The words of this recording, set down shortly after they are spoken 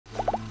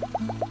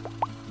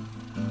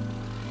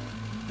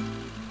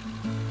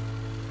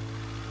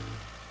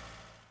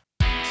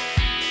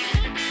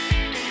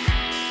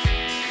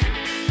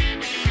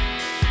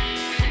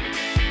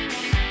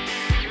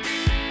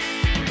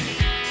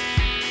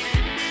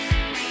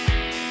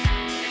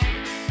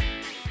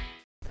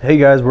Hey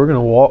guys, we're going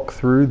to walk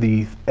through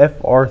the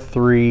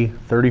FR3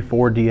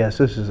 34DS.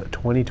 This is a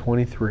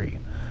 2023.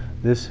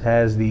 This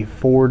has the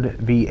Ford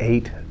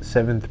V8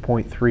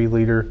 7.3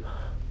 liter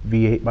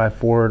V8 by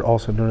Ford,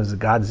 also known as the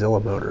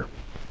Godzilla motor.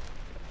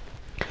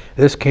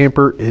 This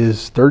camper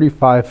is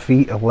 35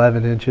 feet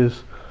 11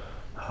 inches.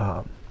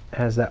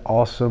 Has that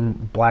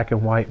awesome black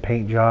and white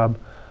paint job.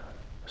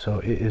 So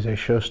it is a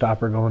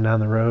showstopper going down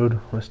the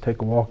road. Let's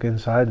take a walk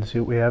inside and see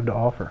what we have to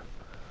offer.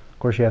 Of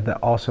course, you have that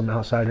awesome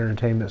outside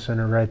entertainment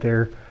center right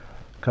there.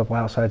 A couple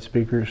outside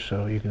speakers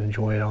so you can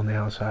enjoy it on the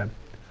outside.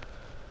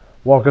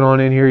 Walking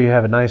on in here, you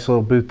have a nice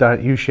little booth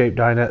U-shaped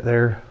dinette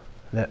there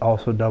that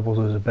also doubles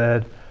as a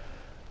bed.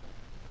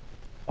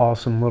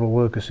 Awesome little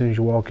look as soon as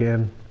you walk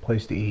in.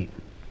 Place to eat.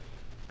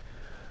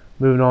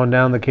 Moving on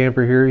down the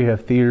camper here, you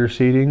have theater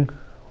seating.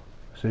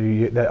 So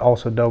that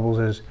also doubles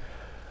as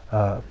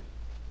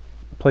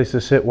place to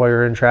sit while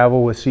you're in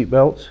travel with seat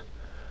belts.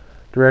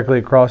 Directly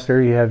across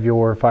there you have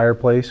your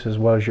fireplace as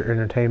well as your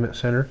entertainment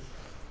center.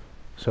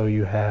 So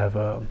you have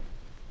a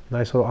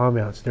nice little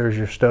ambiance. There's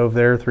your stove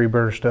there,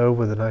 3-burner stove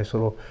with a nice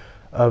little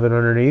oven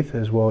underneath,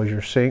 as well as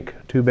your sink,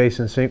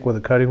 2-basin sink with a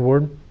cutting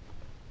board.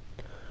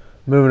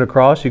 Moving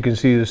across, you can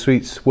see the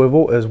sweet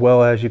swivel, as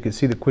well as you can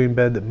see the queen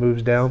bed that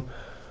moves down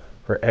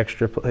for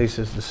extra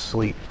places to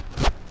sleep.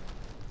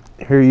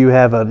 Here you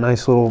have a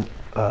nice little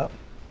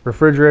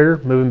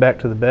refrigerator moving back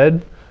to the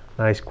bed.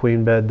 Nice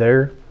queen bed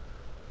there.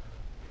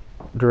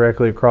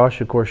 Directly across,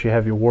 of course, you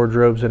have your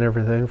wardrobes and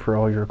everything for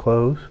all your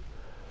clothes,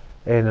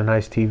 and a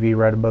nice TV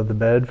right above the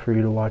bed for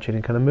you to watch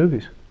any kind of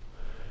movies.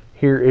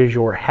 Here is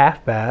your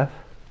half bath.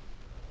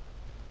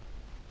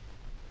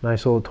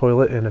 Nice little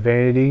toilet and a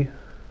vanity.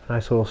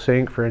 Nice little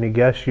sink for any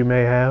guests you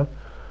may have,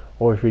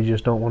 or if you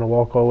just don't want to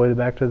walk all the way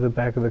back to the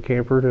back of the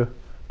camper to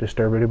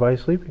disturb anybody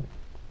sleeping.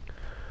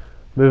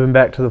 Moving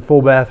back to the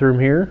full bathroom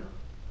here.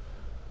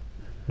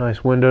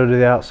 Nice window to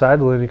the outside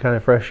to let any kind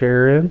of fresh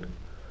air in.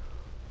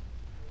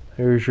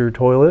 Here's your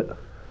toilet,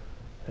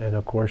 and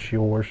of course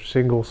your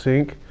single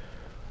sink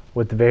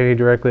with the vanity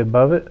directly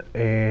above it,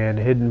 and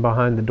hidden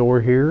behind the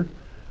door here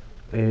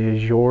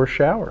is your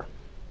shower.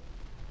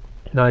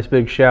 Nice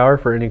big shower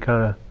for any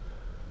kind of,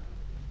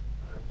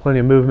 plenty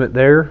of movement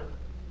there.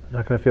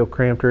 Not going to feel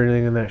cramped or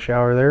anything in that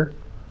shower there.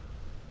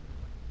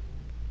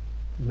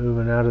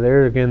 Moving out of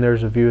there, again,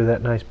 there's a view of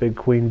that nice big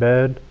queen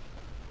bed.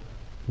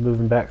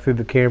 Moving back through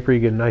the camper, you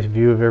get a nice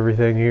view of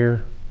everything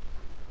here.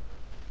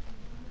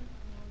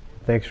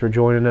 Thanks for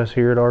joining us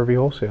here at RV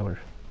Wholesalers.